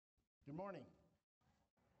Good morning.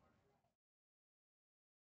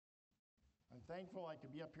 I'm thankful I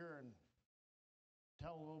could be up here and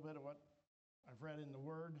tell a little bit of what I've read in the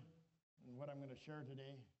Word and what I'm going to share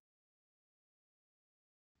today.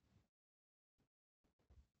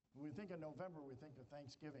 When we think of November, we think of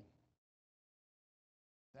Thanksgiving.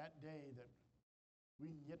 That day that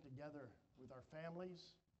we can get together with our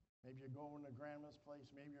families. Maybe you're going to grandma's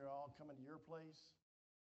place. Maybe you're all coming to your place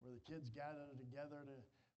where the kids gather together with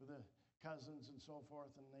the cousins and so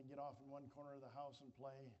forth, and they get off in one corner of the house and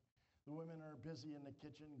play. The women are busy in the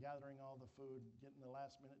kitchen gathering all the food, getting the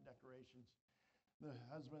last-minute decorations. The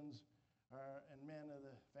husbands and men of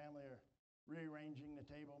the family are rearranging the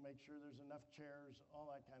table, make sure there's enough chairs, all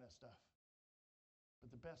that kind of stuff.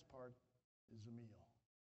 But the best part is the meal.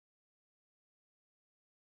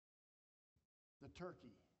 The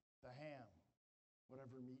turkey, the ham,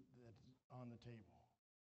 whatever meat that's on the table.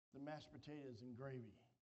 The mashed potatoes and gravy.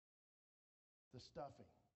 The stuffing.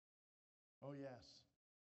 Oh, yes.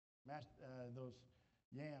 Those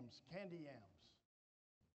yams, candy yams,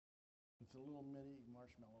 with the little mini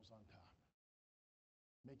marshmallows on top,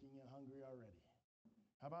 making you hungry already.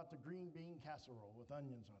 How about the green bean casserole with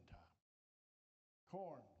onions on top?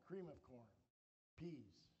 Corn, cream of corn,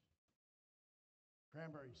 peas,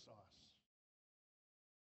 cranberry sauce,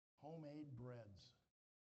 homemade breads.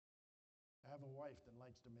 I have a wife that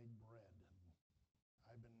likes to make bread.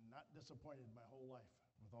 I've been not disappointed my whole life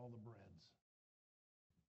with all the breads.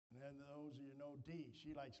 And then those of you know Dee,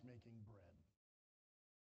 she likes making bread.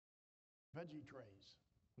 Veggie trays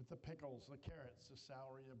with the pickles, the carrots, the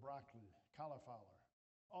celery, the broccoli, cauliflower,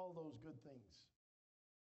 all those good things.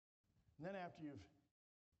 And then after you've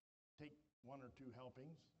take one or two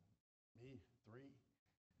helpings, me, 3,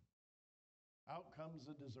 out comes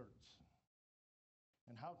the desserts.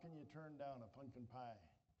 And how can you turn down a pumpkin pie,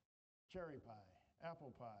 cherry pie,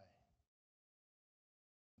 apple pie,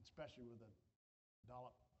 especially with a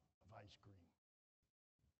dollop of ice cream?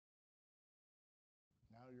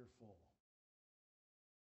 Now you're full.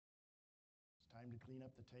 It's time to clean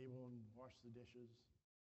up the table and wash the dishes.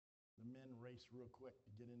 The men race real quick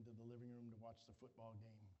to get into the living room to watch the football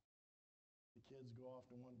game. The kids go off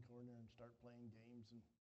to one corner and start playing games and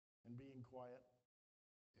being quiet.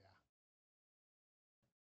 Yeah.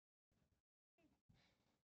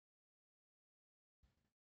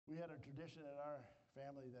 We had a tradition in our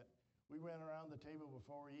family that we went around the table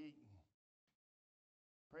before we eat and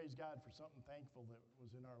praise God for something thankful that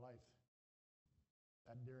was in our life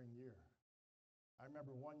that during year. I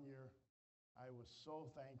remember one year I was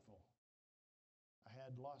so thankful. I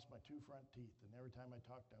had lost my 2 front teeth, and every time I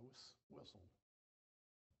talked, I whistled.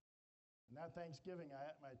 And that Thanksgiving,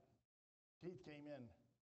 my teeth came in.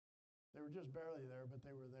 They were just barely there, but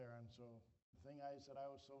they were there. And so the thing I said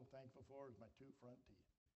I was so thankful for is my 2 front teeth.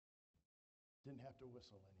 Didn't have to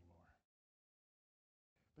whistle anymore.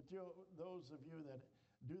 But those of you that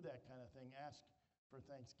do that kind of thing, ask for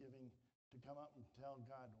Thanksgiving to come up and tell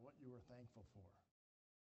God what you were thankful for.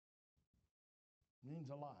 It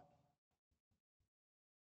means a lot.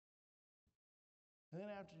 And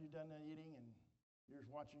then after you're done eating and you're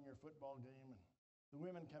watching your football game, and the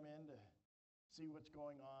women come in to see what's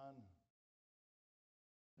going on,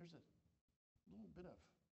 there's a little bit of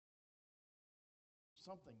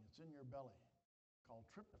something that's in your belly called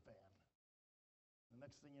tryptophan. The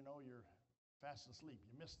next thing you know, you're fast asleep.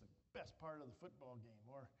 You missed the best part of the football game,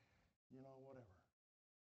 or, whatever.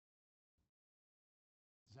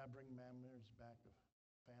 Does that bring memories back of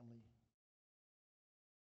family?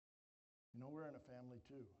 We're in a family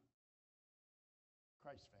too.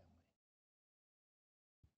 Christ family.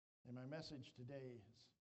 And my message today is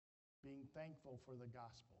being thankful for the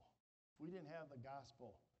gospel. If we didn't have the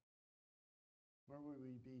gospel, where would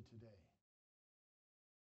we be today?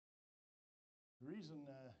 The reason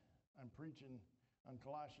I'm preaching on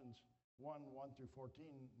Colossians 1 through 14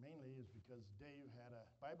 mainly is because Dave had a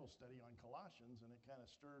Bible study on Colossians, and it kind of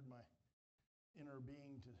stirred my inner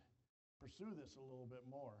being to pursue this a little bit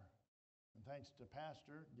more. And thanks to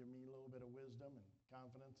Pastor, give me a little bit of wisdom and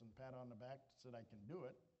confidence and pat on the back that said I can do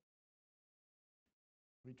it.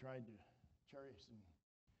 We tried to cherish, and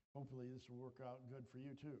hopefully this will work out good for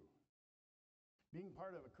you too. Being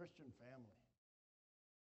part of a Christian family,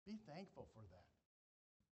 be thankful for that.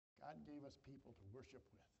 God gave us people to worship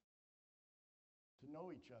with, to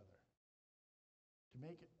know each other. To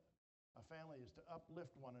make it a family is to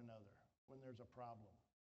uplift one another when there's a problem,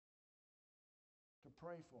 to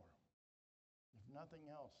pray for them. If nothing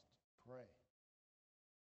else, pray.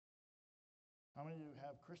 How many of you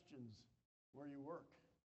have Christians where you work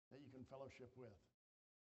that you can fellowship with,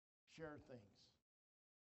 share things?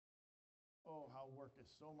 Oh, how work is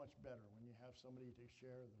so much better when you have somebody to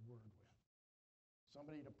share the word with,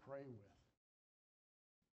 somebody to pray with.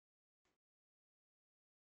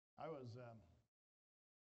 I was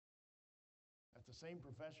at the same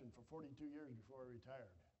profession for 42 years before I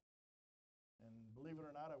retired. And believe it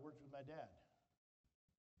or not, I worked with my dad.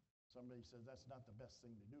 Somebody says that's not the best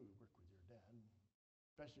thing to do, work with your dad,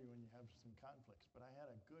 especially when you have some conflicts. But I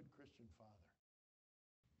had a good Christian father.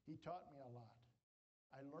 He taught me a lot.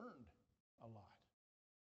 I learned a lot.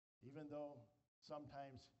 Even though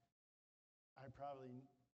sometimes I probably,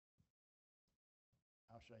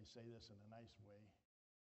 how should I say this in a nice way,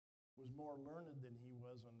 was more learned than he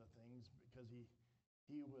was on the things because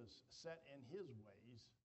he was set in his ways.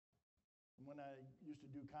 And when I used to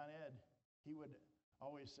do Con Ed, he would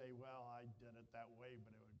always say, well, I did it that way,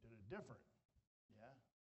 but I did it different. Yeah?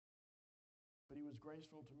 But he was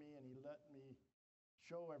graceful to me, and he let me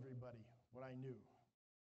show everybody what I knew.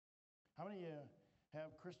 How many of you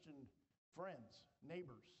have Christian friends,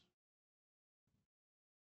 neighbors?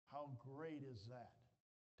 How great is that,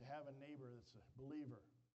 to have a neighbor that's a believer?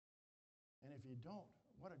 And if you don't,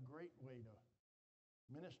 what a great way to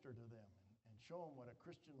minister to them and show them what a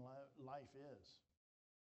Christian life is.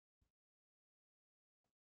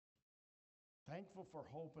 Thankful for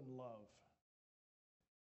hope and love.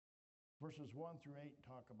 Verses 1 through 8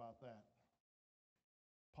 talk about that.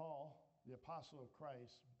 Paul, the apostle of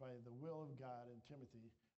Christ, by the will of God, and Timothy,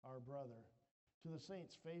 our brother, to the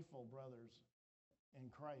saints, faithful brothers in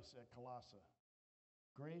Christ at Colossae.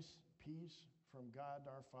 Grace, peace from God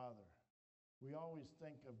our Father. We always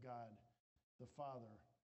think of God, the Father,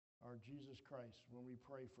 our Jesus Christ, when we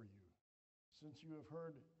pray for you. Since you have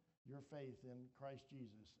heard your faith in Christ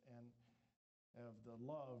Jesus and of the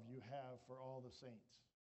love you have for all the saints,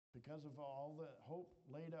 because of all the hope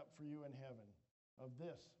laid up for you in heaven, of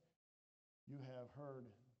this you have heard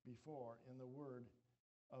before in the word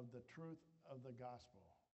of the truth of the gospel,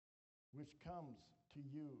 which comes to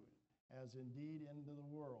you as indeed into the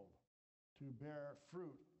world, to bear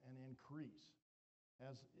fruit and increase,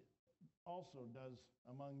 as it also does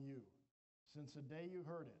among you, since the day you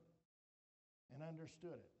heard it and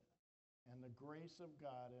understood it, and the grace of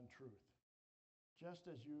God and truth, just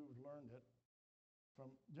as we have learned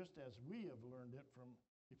it from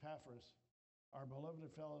Epaphras, our beloved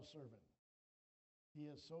fellow servant. He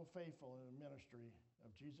is so faithful in the ministry of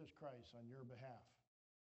Jesus Christ on your behalf.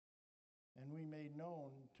 And we made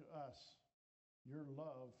known to us your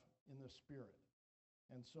love in the Spirit.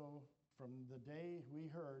 And so from the day we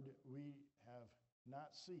heard, we have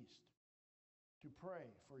not ceased to pray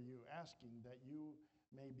for you, asking that you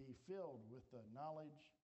may be filled with the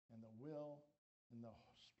knowledge and the will in the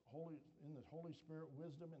Holy Spirit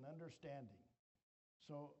wisdom and understanding,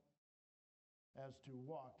 so as to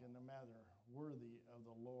walk in the manner worthy of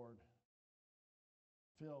the Lord,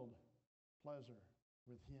 filled pleasure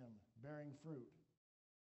with him, bearing fruit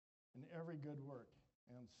in every good work,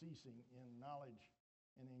 and ceasing in knowledge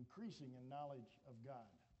and increasing in knowledge of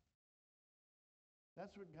God.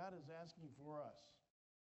 That's what God is asking for us,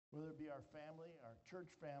 whether it be our family, our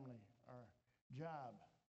church family, our job.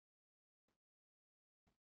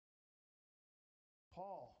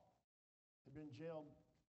 Paul had been jailed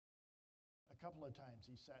a couple of times.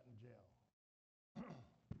 He sat in jail.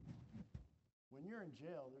 When you're in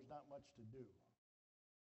jail, there's not much to do.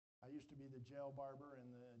 I used to be the jail barber and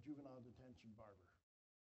the juvenile detention barber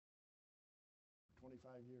for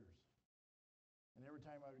 25 years. And every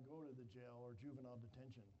time I would go to the jail or juvenile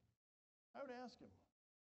detention, I would ask him,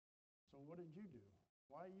 so what did you do?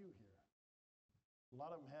 Why are you here? A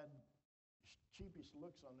lot of them had sheepish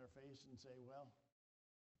looks on their face and say, well,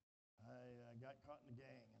 I got caught in a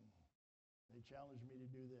gang and they challenged me to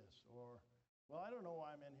do this. Or, well, I don't know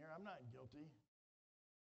why I'm in here. I'm not guilty.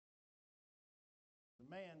 The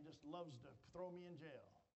man just loves to throw me in jail.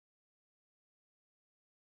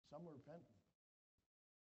 Some were repentant.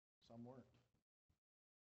 Some weren't.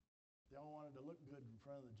 They all wanted to look good in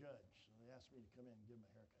front of the judge, so they asked me to come in and give them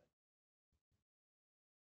a haircut.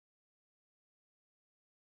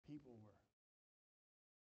 People were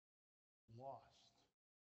lost,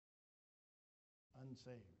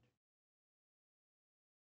 unsaved.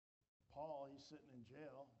 Paul, he's sitting in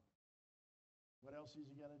jail. What else is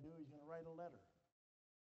he going to do? He's going to write a letter.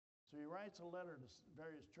 So he writes a letter to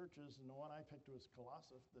various churches, and the one I picked was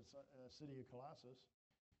Colossae, the city of Colossus.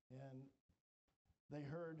 And they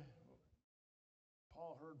heard,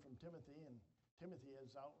 Paul heard from Timothy, and Timothy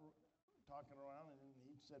is out talking around, and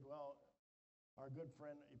he said, well, our good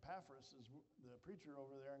friend Epaphras is the preacher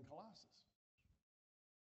over there in Colossus.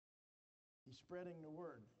 He's spreading the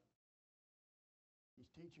word. He's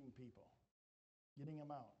teaching people, getting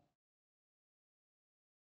them out.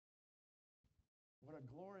 a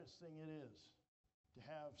glorious thing it is to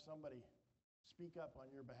have somebody speak up on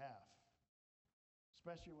your behalf,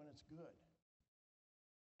 especially when it's good.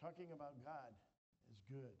 Talking about God is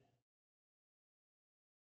good.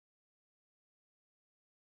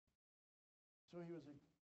 So he was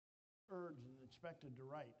urged and expected to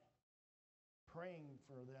write, praying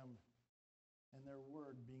for them and their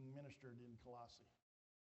word being ministered in Colossae.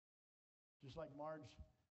 Just like Marge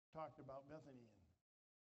talked about Bethany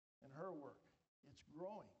and her work, it's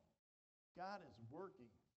growing. God is working.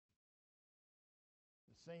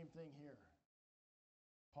 The same thing here.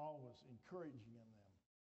 Paul was encouraging them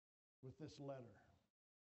with this letter,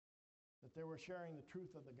 that they were sharing the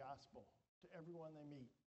truth of the gospel to everyone they meet.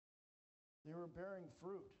 They were bearing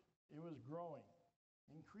fruit. It was growing,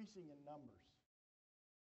 increasing in numbers.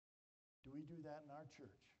 Do we do that in our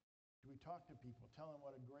church? Do we talk to people, tell them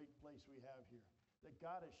what a great place we have here, that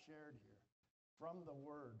God has shared here from the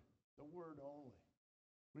word only?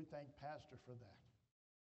 We thank Pastor for that.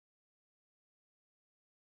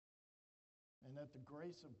 And that the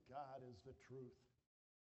grace of God is the truth.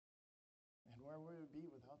 And where we would be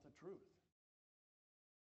without the truth.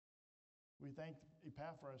 We thank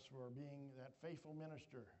Epaphras for being that faithful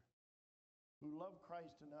minister who loved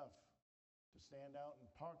Christ enough to stand out and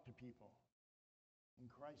talk to people in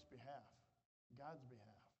Christ's behalf, God's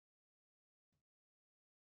behalf.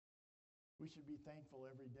 We should be thankful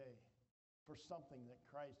every day for something that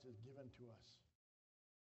Christ has given to us.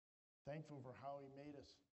 Thankful for how he made us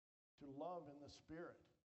to love in the Spirit.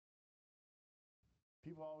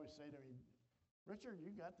 People always say to me, Richard, you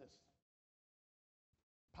got this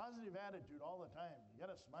positive attitude all the time. You got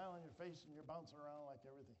a smile on your face and you're bouncing around like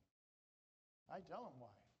everything. I tell them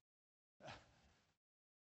why.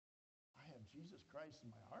 I have Jesus Christ in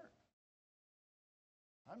my heart.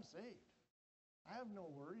 I'm saved. I have no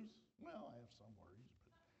worries. Well, I have some worries, but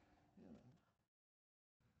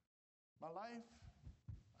my life,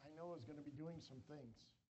 I know, is going to be doing some things.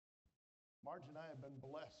 Marge and I have been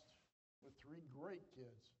blessed with 3 great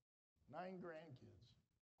kids, 9 grandkids.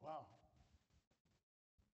 Wow.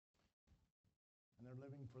 And they're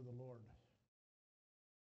living for the Lord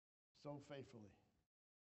so faithfully.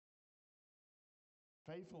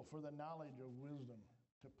 Faithful for the knowledge of wisdom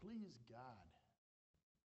to please God.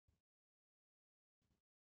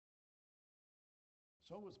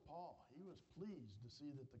 So was Paul. He was pleased to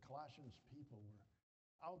see that the Colossians people were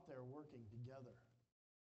out there working together,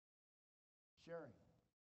 sharing.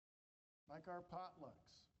 Like our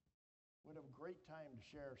potlucks. We'd have a great time to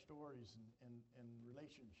share stories and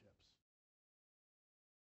relationships.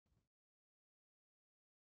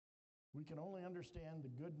 We can only understand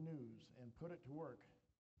the good news and put it to work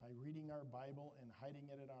by reading our Bible and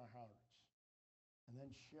hiding it in our hearts, and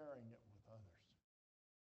then sharing it with others.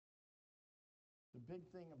 The big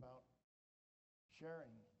thing about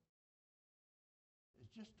sharing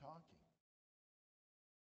is just talking.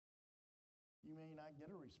 You may not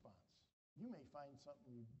get a response. You may find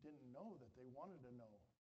something you didn't know that they wanted to know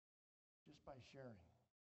just by sharing.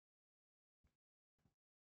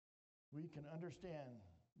 We can understand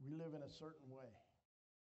we live in a certain way.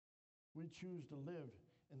 We choose to live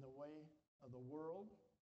in the way of the world,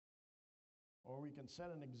 or we can set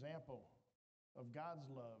an example of God's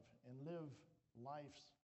love and live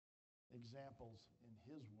life's examples in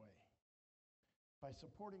his way by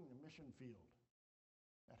supporting the mission field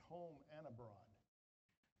at home and abroad.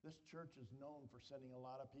 This church is known for sending a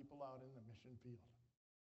lot of people out in the mission field.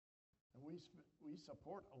 And we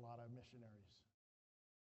support a lot of missionaries.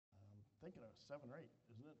 Thinking of 7 or 8,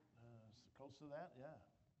 isn't it? Close to that? Yeah.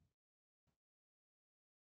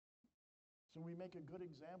 So we make a good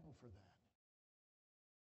example for that.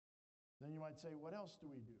 Then you might say, what else do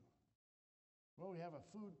we do? Well, we have a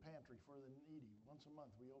food pantry for the needy. Once a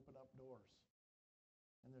month, we open up doors.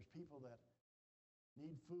 And there's people that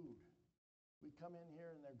need food. We come in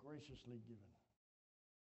here and they're graciously given.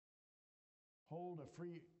 Hold a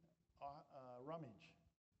free rummage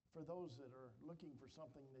for those that are looking for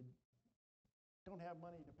something they don't have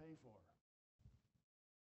money to pay for.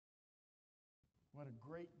 What a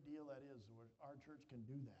great deal that is. Our church can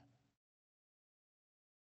do that.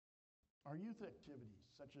 Our youth activities,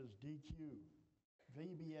 such as DQ,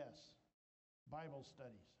 VBS, Bible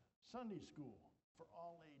studies, Sunday school for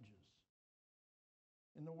all ages.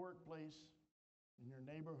 In the workplace, in your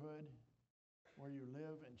neighborhood, where you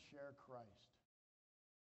live and share Christ.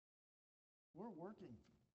 We're working,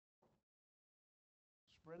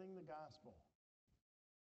 spreading the gospel.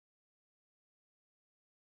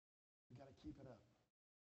 We got to keep it up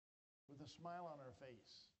with a smile on our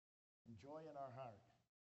face and joy in our heart.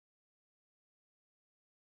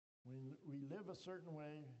 When we live a certain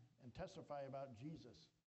way and testify about Jesus,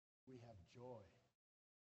 we have joy.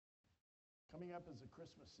 Coming up is the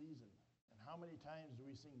Christmas season, and how many times do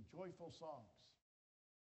we sing joyful songs,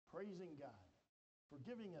 praising God for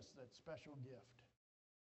giving us that special gift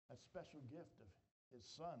of His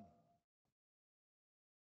Son.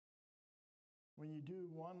 When you do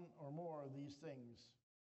one or more of these things,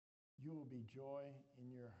 you will be joy in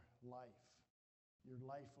your life. Your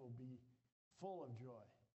life will be full of joy.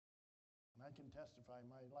 And I can testify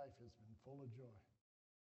my life has been full of joy.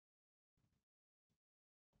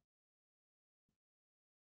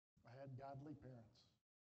 I had godly parents.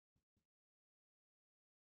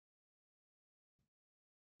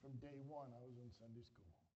 From day one, I was in Sunday school,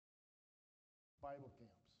 Bible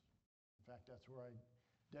camps. In fact, that's where I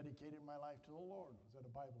dedicated my life to the Lord, was at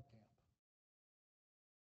a Bible camp.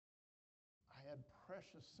 I had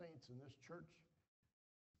precious saints in this church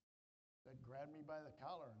that grabbed me by the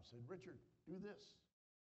collar and said, Richard, do this.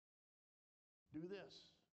 Do this.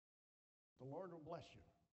 The Lord will bless you.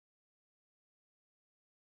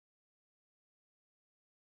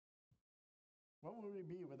 What would we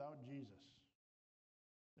be without Jesus?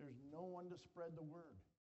 There's no one to spread the word.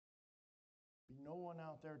 Be no one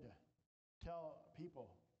out there to tell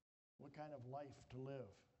people what kind of life to live.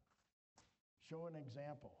 Show an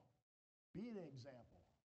example. Be an example.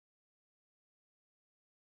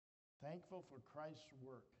 Thankful for Christ's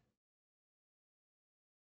work.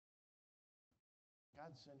 God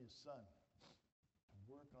sent His Son to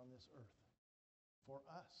work on this earth for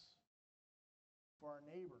us, for our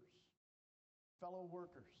neighbors, fellow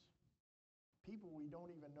workers, people we don't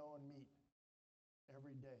even know and meet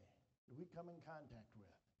every day that we come in contact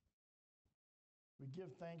with. We give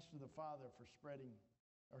thanks to the Father for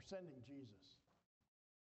sending Jesus.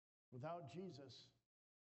 Without Jesus,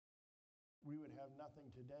 we would have nothing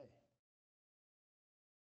today.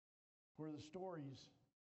 For the stories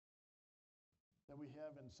that we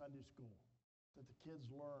have in Sunday school, that the kids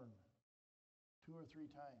learn 2 or 3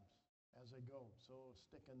 times as they go, so it'll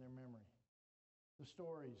stick in their memory. The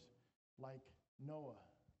stories like Noah,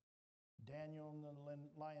 Daniel in the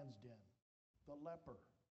lion's den, the leper,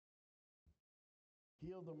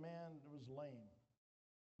 healed the man that was lame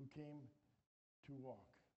who came to walk.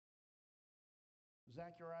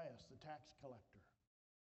 Zacharias, the tax collector,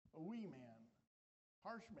 a wee man,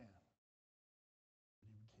 harsh man.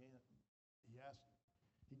 But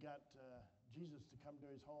he got Jesus to come to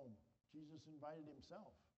his home. Jesus invited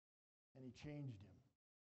himself, and he changed him.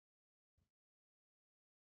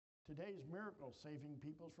 Today's miracle, saving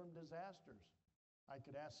people from disasters. I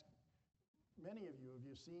could ask many of you, have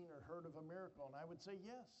you seen or heard of a miracle? And I would say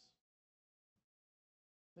yes.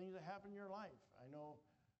 Things that happen in your life. I know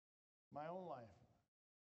my own life.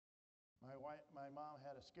 My mom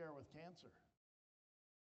had a scare with cancer.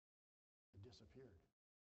 It disappeared.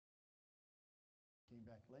 Came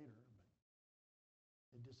back later,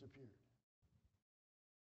 but it disappeared.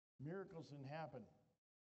 Miracles can happen.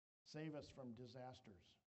 Save us from disasters.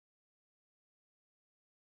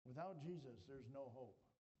 Without Jesus, there's no hope.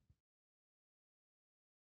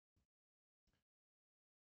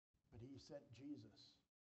 But He sent Jesus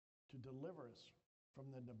to deliver us from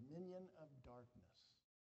the dominion of darkness.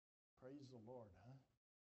 Praise the Lord, huh?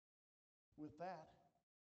 With that,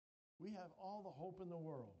 we have all the hope in the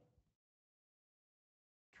world.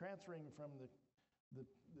 Transferring from the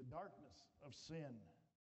darkness of sin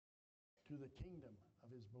to the kingdom of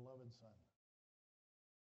His beloved Son.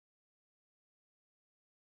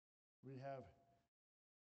 We have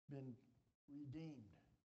been redeemed.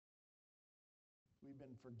 We've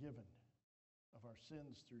been forgiven of our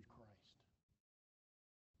sins through Christ.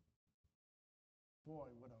 Boy,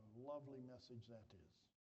 what a lovely message that is.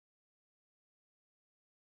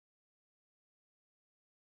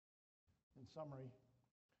 In summary,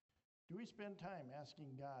 do we spend time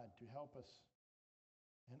asking God to help us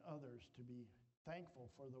and others to be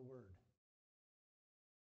thankful for the Word?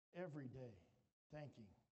 Every day,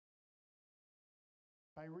 thanking.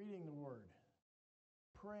 By reading the Word,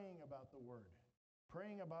 praying about the Word,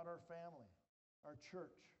 praying about our family, our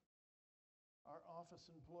church, our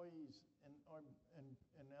office employees,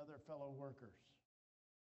 and other fellow workers.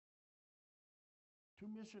 To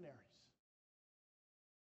missionaries,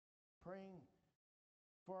 praying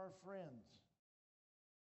for our friends,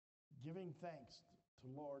 giving thanks to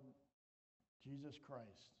Lord Jesus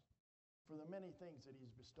Christ for the many things that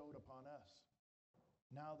He's bestowed upon us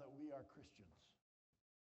now that we are Christians.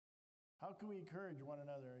 How can we encourage one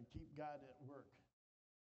another and keep God at work?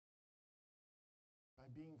 By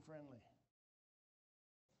being friendly,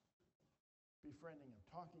 befriending them,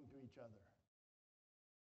 talking to each other.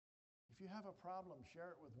 If If you have a problem,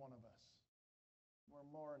 share it with one of us. We're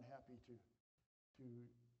more than happy to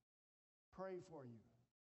pray for you,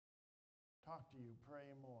 talk to you,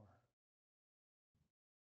 pray more.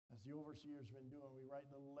 As the overseer's been doing, we write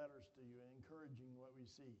little letters to you encouraging what we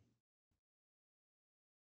see.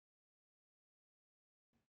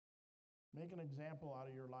 Make an example out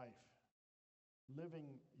of your life, living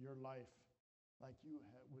your life like you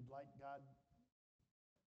would like God,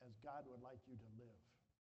 as God would like you to live.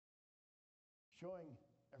 Showing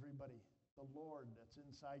everybody the Lord that's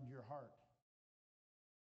inside your heart.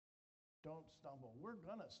 Don't stumble. We're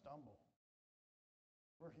going to stumble.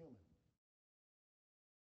 We're human.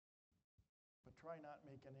 But try not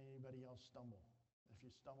making anybody else stumble. If you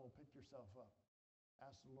stumble, pick yourself up.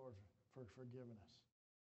 Ask the Lord for forgiveness.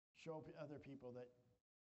 Show other people that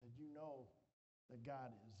you know that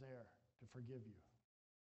God is there to forgive you.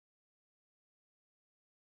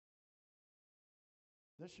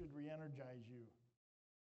 This should re-energize you,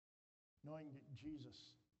 knowing that Jesus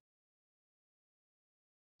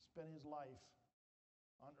spent his life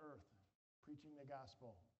on earth preaching the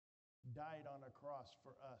gospel, died on a cross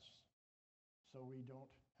for us so we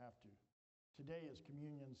don't have to. Today is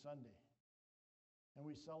Communion Sunday, and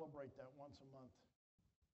we celebrate that once a month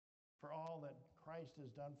for all that Christ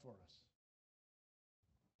has done for us.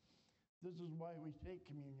 This is why we take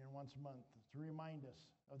communion once a month, to remind us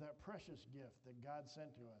of that precious gift that God sent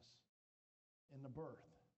to us in the birth,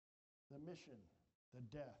 the mission, the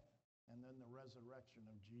death, and then the resurrection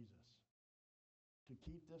of Jesus, to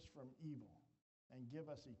keep this from evil and give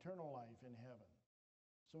us eternal life in heaven.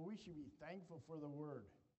 So we should be thankful for the word,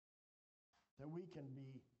 that we can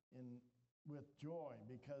be with joy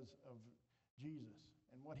because of Jesus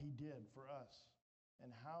and what he did for us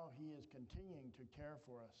and how he is continuing to care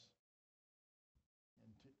for us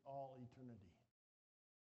into all eternity.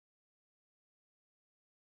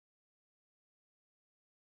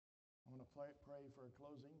 I'm going to pray for a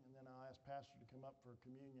closing, and then I'll ask Pastor to come up for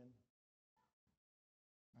communion.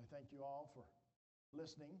 I thank you all for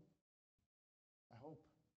listening. I hope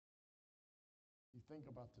you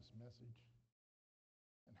think about this message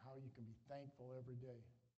and how you can be thankful every day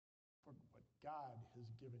for what God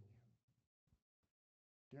has given you.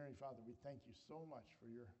 Dear Heavenly Father, we thank you so much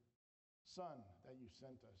for your Son that you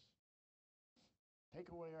sent us.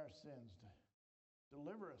 Take away our sins, to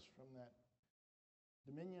deliver us from that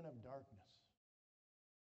dominion of darkness.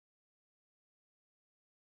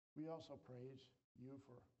 We also praise you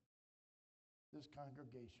for this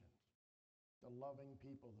congregation, the loving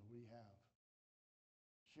people that we have,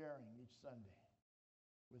 sharing each Sunday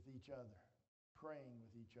with each other, praying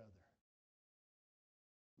with each other.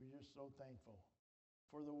 We're just so thankful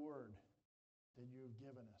for the word that you have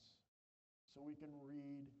given us so we can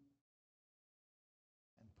read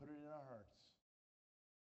and put it in our hearts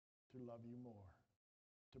to love you more,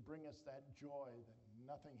 to bring us that joy that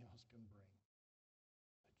nothing else can bring,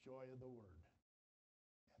 the joy of the word,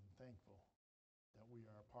 and thankful that we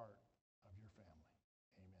are a part